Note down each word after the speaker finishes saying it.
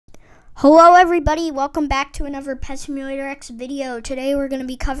Hello everybody, welcome back to another Pet Simulator X video. Today we're going to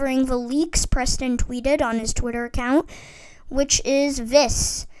be covering the leaks Preston tweeted on his Twitter account, which is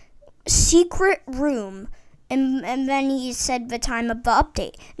this secret room, and then he said the time of the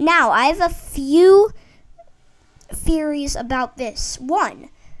update. Now, I have a few theories about this. One,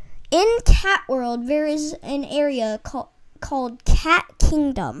 in Cat World, there is an area called Cat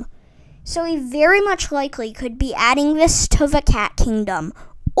Kingdom. So he very much likely could be adding this to the Cat Kingdom.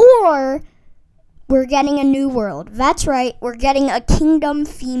 Or we're getting a new world. That's right, we're getting a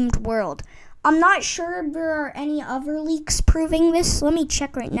kingdom-themed world. I'm not sure if there are any other leaks proving this. Let me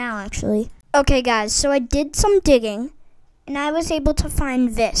check right now, actually. Okay, guys, so I did some digging, and I was able to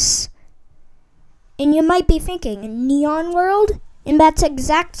find this. And you might be thinking, Neon World? And that's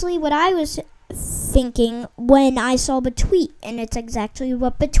exactly what I was thinking when I saw the tweet, and it's exactly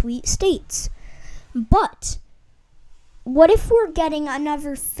what the tweet states. But what if we're getting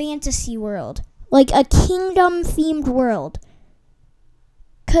another fantasy world? Like a kingdom-themed world?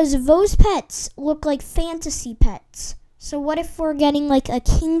 Because those pets look like fantasy pets. So what if we're getting like a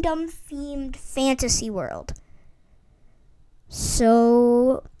kingdom-themed fantasy world?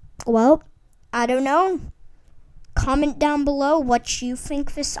 So, well, I don't know. Comment down below what you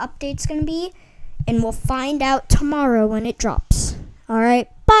think this update's going to be. And we'll find out tomorrow when it drops. Alright,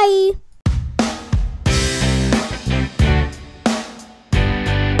 bye!